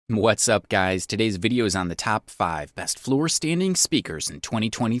What's up, guys? Today's video is on the top 5 best floor standing speakers in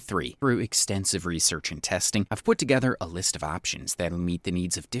 2023. Through extensive research and testing, I've put together a list of options that'll meet the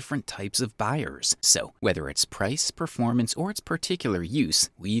needs of different types of buyers. So, whether it's price, performance, or its particular use,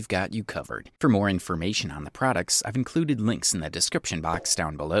 we've got you covered. For more information on the products, I've included links in the description box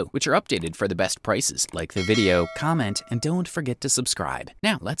down below, which are updated for the best prices. Like the video, comment, and don't forget to subscribe.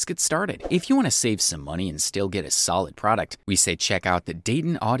 Now, let's get started. If you want to save some money and still get a solid product, we say check out the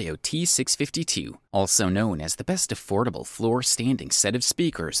Dayton Audio T652, also known as the best affordable floor standing set of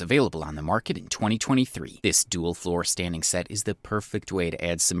speakers available on the market in 2023. This dual floor standing set is the perfect way to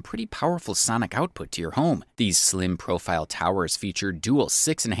add some pretty powerful sonic output to your home. These slim profile towers feature dual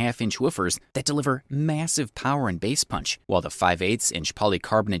 6.5-inch woofers that deliver massive power and bass punch, while the 5/8-inch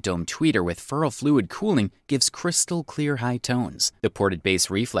polycarbonate dome tweeter with ferrule fluid cooling gives crystal clear high tones. The ported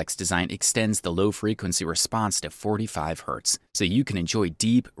bass reflex design extends the low frequency response to 45 Hz, so you can enjoy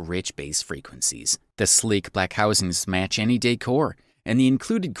deep, rich bass frequencies. The sleek black housings match any decor, and the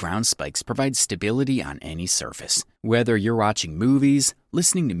included ground spikes provide stability on any surface. Whether you're watching movies,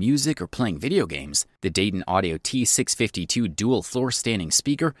 listening to music, or playing video games, the Dayton Audio T652 dual floor standing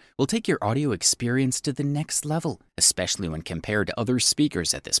speaker will take your audio experience to the next level, especially when compared to other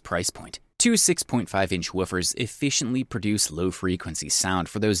speakers at this price point. Two 6.5-inch woofers efficiently produce low-frequency sound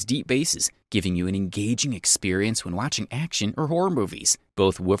for those deep basses, giving you an engaging experience when watching action or horror movies.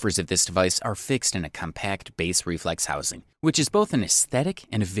 Both woofers of this device are fixed in a compact bass reflex housing, which is both an aesthetic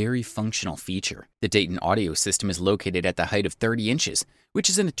and a very functional feature. The Dayton audio system is located at the height of 30 inches, which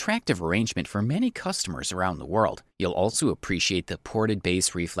is an attractive arrangement for many customers around the world. You'll also appreciate the ported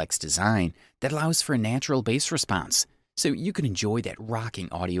bass reflex design that allows for a natural bass response, so you can enjoy that rocking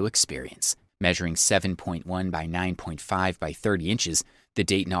audio experience. Measuring 7.1 by 9.5 by 30 inches, the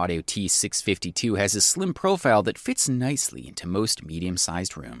Dayton Audio T652 has a slim profile that fits nicely into most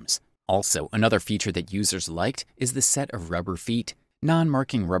medium-sized rooms. Also, another feature that users liked is the set of rubber feet.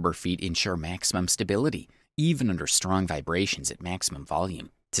 Non-marking rubber feet ensure maximum stability, even under strong vibrations at maximum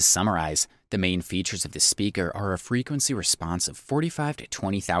volume. To summarize, the main features of the speaker are a frequency response of 45 to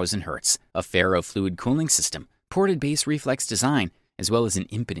 20,000 Hz, a ferrofluid cooling system, ported bass reflex design, as well as an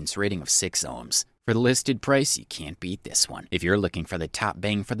impedance rating of 6 ohms. For the listed price, you can't beat this one. If you're looking for the top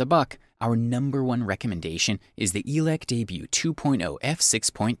bang for the buck, our #1 recommendation is the Elac Debut 2.0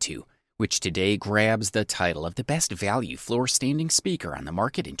 f6.2, which today grabs the title of the best value floor standing speaker on the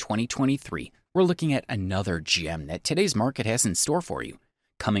market in 2023. We're looking at another gem that today's market has in store for you,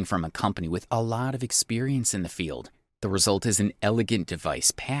 coming from a company with a lot of experience in the field. The result is an elegant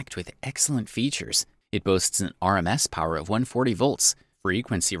device packed with excellent features. It boasts an RMS power of 140 volts,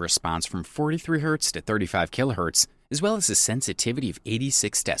 frequency response from 43 Hz to 35 kHz, as well as a sensitivity of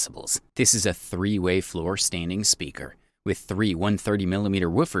 86 decibels. This is a 3-way floor standing speaker, with 3 130mm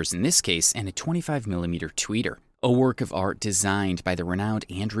woofers in this case and a 25mm tweeter. A work of art designed by the renowned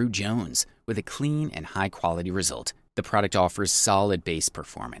Andrew Jones, with a clean and high-quality result. The product offers solid bass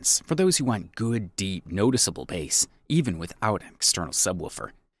performance for those who want good, deep, noticeable bass, even without an external subwoofer.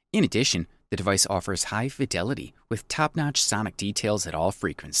 In addition, the device offers high fidelity with top-notch sonic details at all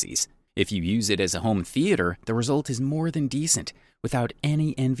frequencies. If you use it as a home theater, the result is more than decent, without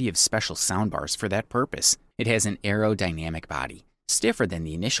any envy of special soundbars for that purpose. It has an aerodynamic body, stiffer than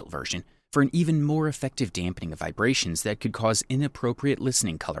the initial version, for an even more effective dampening of vibrations that could cause inappropriate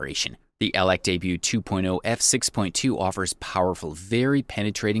listening coloration. The Elac Debut 2.0 f6.2 offers powerful, very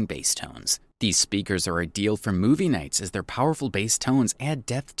penetrating bass tones. These speakers are ideal for movie nights as their powerful bass tones add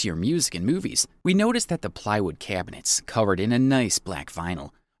depth to your music and movies. We noticed that the plywood cabinets, covered in a nice black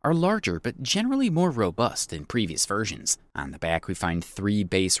vinyl, are larger but generally more robust than previous versions. On the back, we find 3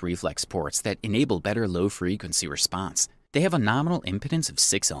 bass reflex ports that enable better low-frequency response. They have a nominal impedance of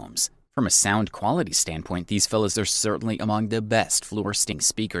 6 ohms. From a sound quality standpoint, these fellas are certainly among the best floor-standing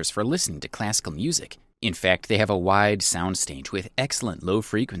speakers for listening to classical music. In fact, they have a wide soundstage with excellent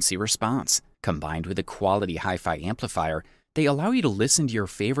low-frequency response. Combined with a quality hi-fi amplifier, they allow you to listen to your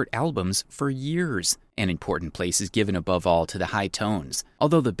favorite albums for years. An important place is given above all to the high tones,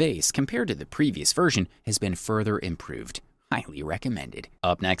 although the bass, compared to the previous version, has been further improved. Highly recommended.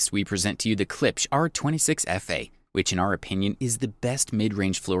 Up next, we present to you the Klipsch R-26FA, which in our opinion is the best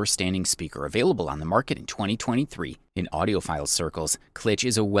mid-range floor standing speaker available on the market in 2023. In audiophile circles, Klipsch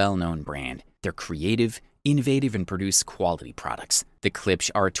is a well-known brand. They're creative, innovative, and produce quality products. The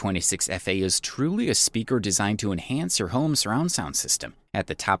Klipsch R-26FA is truly a speaker designed to enhance your home surround sound system. At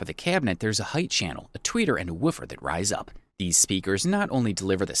the top of the cabinet, there's a height channel, a tweeter, and a woofer that rise up. These speakers not only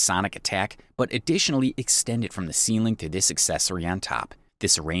deliver the sonic attack, but additionally extend it from the ceiling to this accessory on top.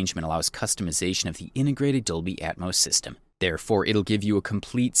 This arrangement allows customization of the integrated Dolby Atmos system. Therefore, it'll give you a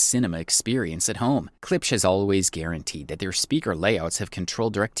complete cinema experience at home. Klipsch has always guaranteed that their speaker layouts have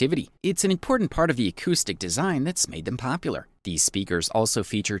controlled directivity. It's an important part of the acoustic design that's made them popular. These speakers also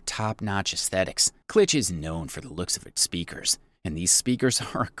feature top-notch aesthetics. Klipsch is known for the looks of its speakers, and these speakers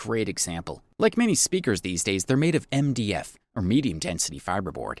are a great example. Like many speakers these days, they're made of MDF, or medium-density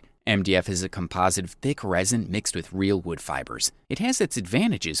fiberboard. MDF is a composite of thick resin mixed with real wood fibers. It has its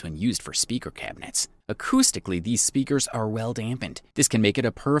advantages when used for speaker cabinets. Acoustically, these speakers are well dampened. This can make it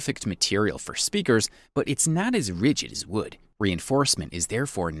a perfect material for speakers, but it's not as rigid as wood. Reinforcement is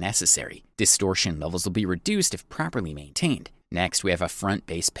therefore necessary. Distortion levels will be reduced if properly maintained. Next, we have a front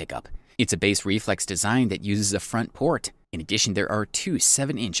bass pickup. It's a bass reflex design that uses a front port. In addition, there are two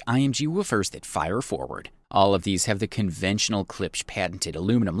 7-inch IMG woofers that fire forward. All of these have the conventional Klipsch patented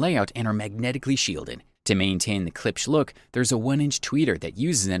aluminum layout and are magnetically shielded. To maintain the Klipsch look, there's a 1-inch tweeter that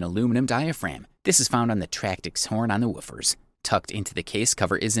uses an aluminum diaphragm. This is found on the Tractix horn on the woofers. Tucked into the case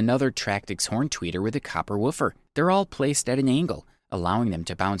cover is another Tractix horn tweeter with a copper woofer. They're all placed at an angle, allowing them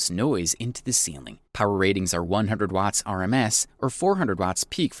to bounce noise into the ceiling. Power ratings are 100 watts RMS or 400 watts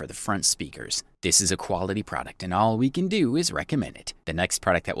peak for the front speakers. This is a quality product, and all we can do is recommend it. The next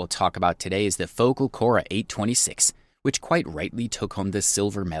product that we'll talk about today is the Focal Chora 826, which quite rightly took home the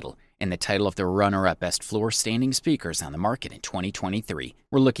silver medal and the title of the runner-up best floor standing speakers on the market in 2023.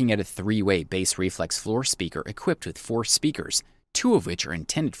 We're looking at a 3-way bass reflex floor speaker equipped with 4 speakers, 2 of which are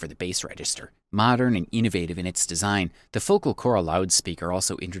intended for the bass register. Modern and innovative in its design, the Focal Chora loudspeaker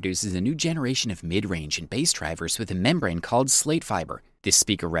also introduces a new generation of mid-range and bass drivers with a membrane called slate fiber. This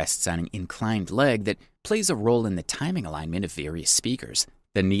speaker rests on an inclined leg that plays a role in the timing alignment of various speakers.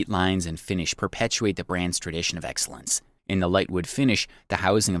 The neat lines and finish perpetuate the brand's tradition of excellence. In the light wood finish, the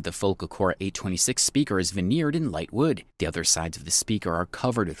housing of the Focal Chora 826 speaker is veneered in light wood. The other sides of the speaker are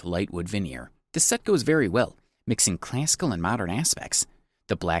covered with light wood veneer. The set goes very well, mixing classical and modern aspects.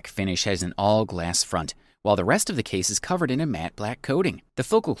 The black finish has an all-glass front, while the rest of the case is covered in a matte black coating. The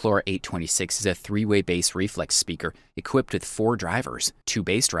Focal Chora 826 is a 3-way bass reflex speaker equipped with 4 drivers, 2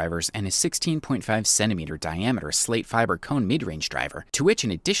 bass drivers, and a 16.5 centimeter diameter slate fiber cone mid-range driver, to which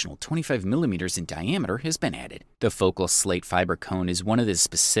an additional 25 millimeters in diameter has been added. The Focal slate fiber cone is one of the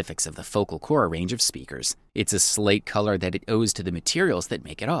specifics of the Focal Chora range of speakers. It's a slate color that it owes to the materials that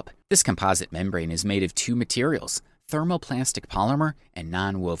make it up. This composite membrane is made of 2 materials, thermoplastic polymer and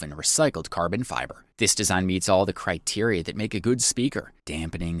non-woven recycled carbon fiber. This design meets all the criteria that make a good speaker: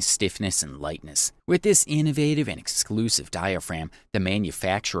 dampening, stiffness, and lightness. With this innovative and exclusive diaphragm, the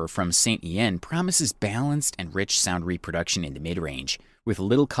manufacturer from St. Etienne promises balanced and rich sound reproduction in the mid-range, with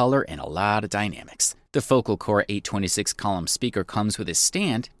little color and a lot of dynamics. The Focal Chora 826 column speaker comes with a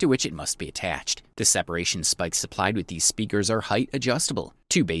stand to which it must be attached. The separation spikes supplied with these speakers are height adjustable.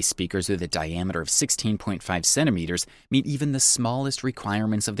 2 bass speakers with a diameter of 16.5 centimeters meet even the smallest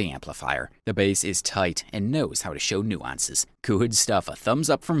requirements of the amplifier. The bass is tight and knows how to show nuances. Good stuff, a thumbs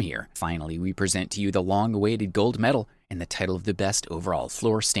up from here. Finally, we present to you the long-awaited gold medal and the title of the best overall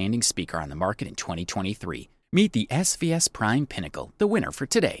floor standing speaker on the market in 2023. Meet the SVS Prime Pinnacle, the winner for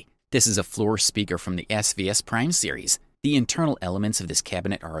today. This is a floor speaker from the SVS Prime series. The internal elements of this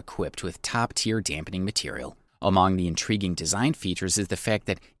cabinet are equipped with top-tier dampening material. Among the intriguing design features is the fact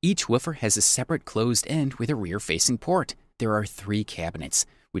that each woofer has a separate closed end with a rear-facing port. There are 3 cabinets,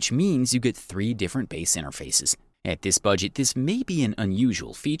 which means you get 3 different bass interfaces. At this budget, this may be an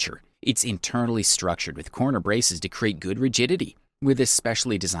unusual feature. It's internally structured with corner braces to create good rigidity. With this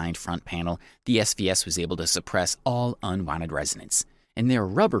specially designed front panel, the SVS was able to suppress all unwanted resonance, and there are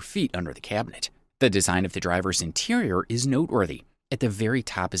rubber feet under the cabinet. The design of the driver's interior is noteworthy. At the very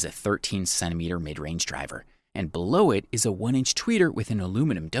top is a 13 centimeter mid-range driver, and below it is a 1-inch tweeter with an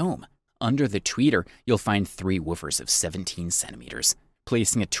aluminum dome. Under the tweeter, you'll find 3 woofers of 17 centimeters.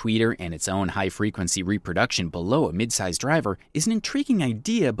 Placing a tweeter and its own high-frequency reproduction below a mid-sized driver is an intriguing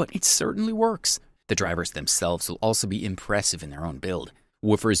idea, but it certainly works. The drivers themselves will also be impressive in their own build.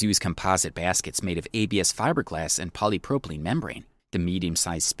 Woofers use composite baskets made of ABS fiberglass and polypropylene membrane. The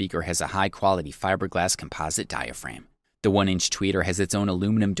medium-sized speaker has a high-quality fiberglass composite diaphragm. The 1-inch tweeter has its own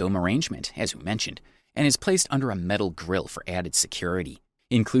aluminum dome arrangement, as we mentioned, and is placed under a metal grill for added security.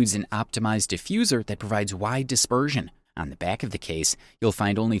 It includes an optimized diffuser that provides wide dispersion. On the back of the case, you'll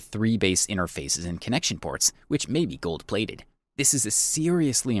find only 3 bass interfaces and connection ports, which may be gold-plated. This is a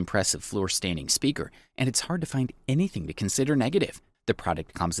seriously impressive floor-standing speaker, and it's hard to find anything to consider negative. The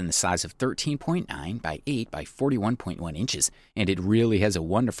product comes in the size of 13.9 by 8 by 41.1 inches, and it really has a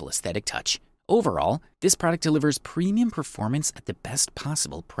wonderful aesthetic touch. Overall, this product delivers premium performance at the best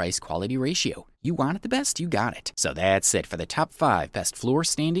possible price-quality ratio. You want it the best, you got it. So that's it for the top 5 best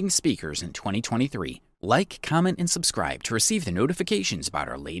floor-standing speakers in 2023. Like, comment, and subscribe to receive the notifications about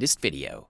our latest video.